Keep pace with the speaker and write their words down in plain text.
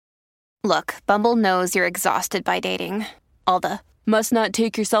Look, Bumble knows you're exhausted by dating. All the, must not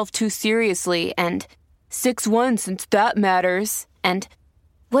take yourself too seriously, and 6'1" since that matters. And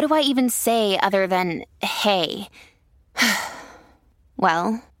what do I even say other than, hey?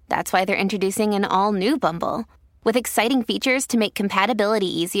 Well, that's why they're introducing an all-new Bumble, with exciting features to make compatibility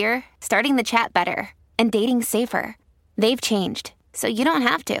easier, starting the chat better, and dating safer. They've changed, so you don't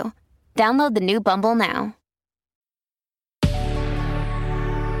have to. Download the new Bumble now.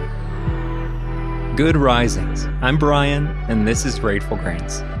 Good risings. I'm Brian, and this is Grateful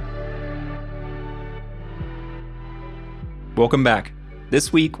Grains. Welcome back.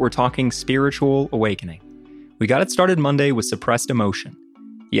 This week, we're talking spiritual awakening. We got it started Monday with suppressed emotion.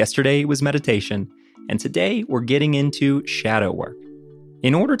 Yesterday was meditation, and today we're getting into shadow work.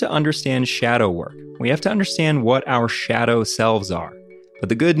 In order to understand shadow work, we have to understand what our shadow selves are. But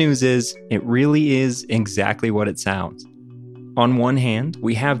the good news is, it really is exactly what it sounds. On one hand,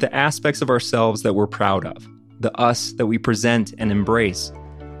 we have the aspects of ourselves that we're proud of, the us that we present and embrace,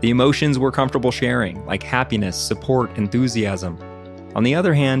 the emotions we're comfortable sharing, like happiness, support, enthusiasm. On the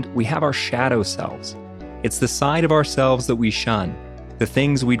other hand, we have our shadow selves. It's the side of ourselves that we shun, the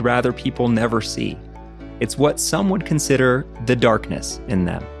things we'd rather people never see. It's what some would consider the darkness in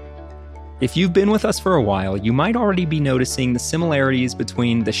them. If you've been with us for a while, you might already be noticing the similarities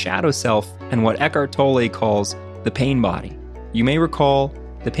between the shadow self and what Eckhart Tolle calls the pain body. You may recall,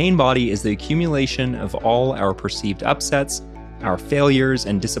 the pain body is the accumulation of all our perceived upsets, our failures,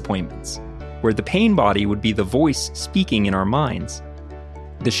 and disappointments, where the pain body would be the voice speaking in our minds.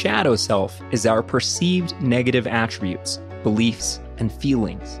 The shadow self is our perceived negative attributes, beliefs, and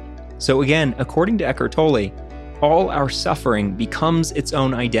feelings. So again, according to Eckhart Tolle, all our suffering becomes its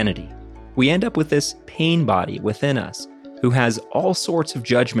own identity. We end up with this pain body within us, who has all sorts of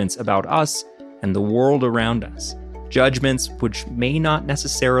judgments about us and the world around us. Judgments which may not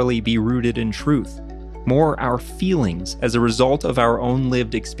necessarily be rooted in truth, more our feelings as a result of our own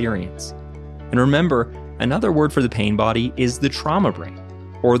lived experience. And remember, another word for the pain body is the trauma brain,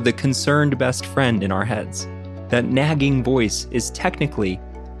 or the concerned best friend in our heads. That nagging voice is technically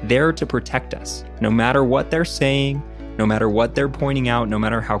there to protect us, no matter what they're saying, no matter what they're pointing out, no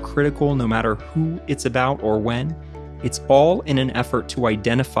matter how critical, no matter who it's about or when. It's all in an effort to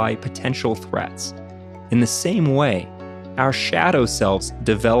identify potential threats. In the same way, our shadow selves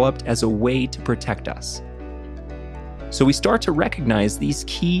developed as a way to protect us. So we start to recognize these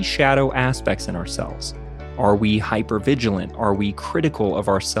key shadow aspects in ourselves. Are we hypervigilant? Are we critical of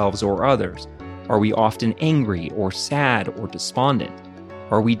ourselves or others? Are we often angry or sad or despondent?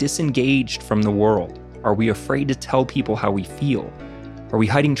 Are we disengaged from the world? Are we afraid to tell people how we feel? Are we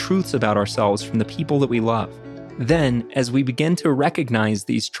hiding truths about ourselves from the people that we love? Then, as we begin to recognize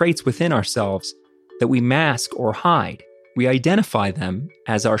these traits within ourselves that we mask or hide, we identify them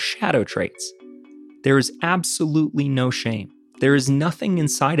as our shadow traits. There is absolutely no shame. There is nothing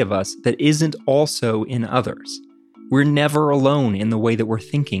inside of us that isn't also in others. We're never alone in the way that we're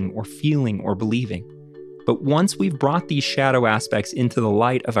thinking or feeling or believing. But once we've brought these shadow aspects into the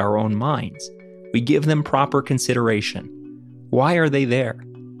light of our own minds, we give them proper consideration. Why are they there?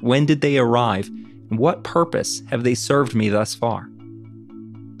 When did they arrive? And what purpose have they served me thus far?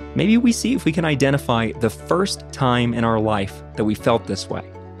 Maybe we see if we can identify the first time in our life that we felt this way.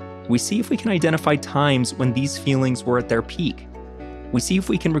 We see if we can identify times when these feelings were at their peak. We see if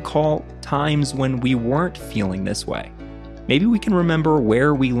we can recall times when we weren't feeling this way. Maybe we can remember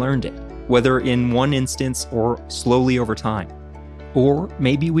where we learned it, whether in one instance or slowly over time. Or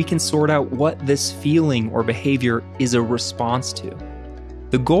maybe we can sort out what this feeling or behavior is a response to.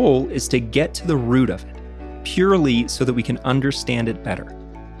 The goal is to get to the root of it, purely so that we can understand it better.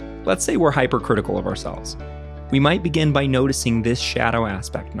 Let's say we're hypercritical of ourselves. We might begin by noticing this shadow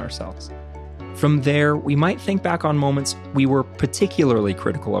aspect in ourselves. From there, we might think back on moments we were particularly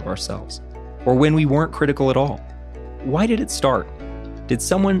critical of ourselves, or when we weren't critical at all. Why did it start? Did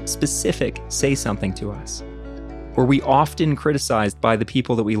someone specific say something to us? Were we often criticized by the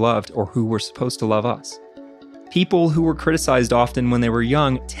people that we loved or who were supposed to love us? People who were criticized often when they were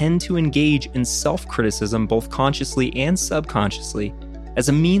young tend to engage in self-criticism both consciously and subconsciously as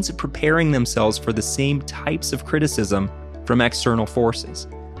a means of preparing themselves for the same types of criticism from external forces,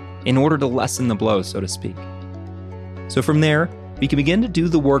 in order to lessen the blow, so to speak. So from there, we can begin to do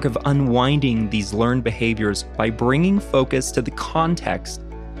the work of unwinding these learned behaviors by bringing focus to the context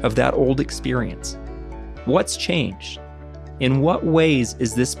of that old experience. What's changed? In what ways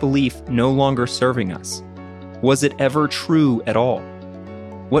is this belief no longer serving us? Was it ever true at all?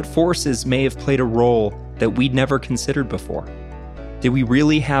 What forces may have played a role that we'd never considered before? Did we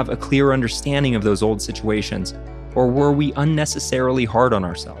really have a clear understanding of those old situations, or were we unnecessarily hard on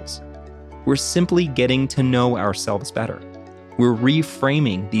ourselves? We're simply getting to know ourselves better. We're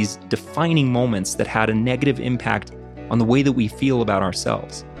reframing these defining moments that had a negative impact on the way that we feel about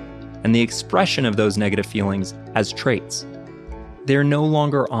ourselves, and the expression of those negative feelings as traits. They're no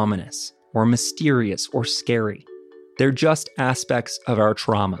longer ominous or mysterious or scary. They're just aspects of our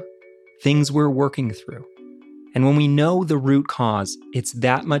trauma, things we're working through. And when we know the root cause, it's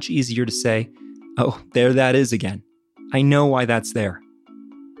that much easier to say, oh, there that is again. I know why that's there.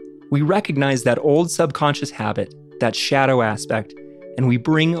 We recognize that old subconscious habit, that shadow aspect, and we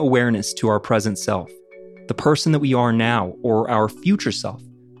bring awareness to our present self, the person that we are now, or our future self,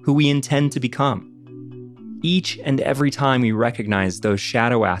 who we intend to become. Each and every time we recognize those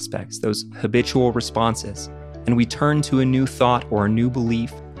shadow aspects, those habitual responses, and we turn to a new thought or a new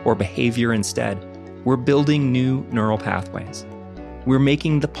belief or behavior instead, we're building new neural pathways. We're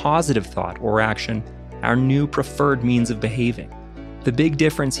making the positive thought or action our new preferred means of behaving. The big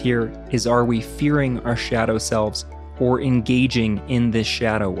difference here is, are we fearing our shadow selves or engaging in this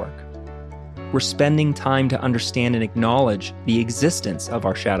shadow work? We're spending time to understand and acknowledge the existence of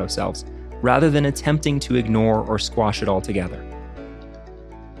our shadow selves rather than attempting to ignore or squash it altogether.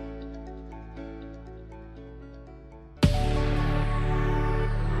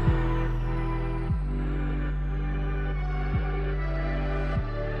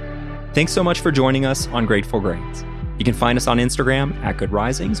 Thanks so much for joining us on Grateful Grains. You can find us on Instagram at Good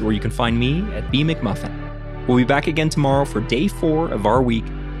Risings, or you can find me at B McMuffin. We'll be back again tomorrow for day 4 of our week,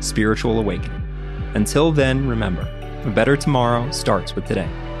 Spiritual Awakening. Until then, remember, a better tomorrow starts with today.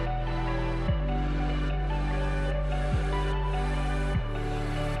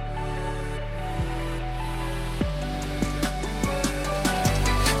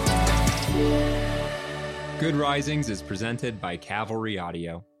 Good Risings is presented by Cavalry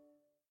Audio.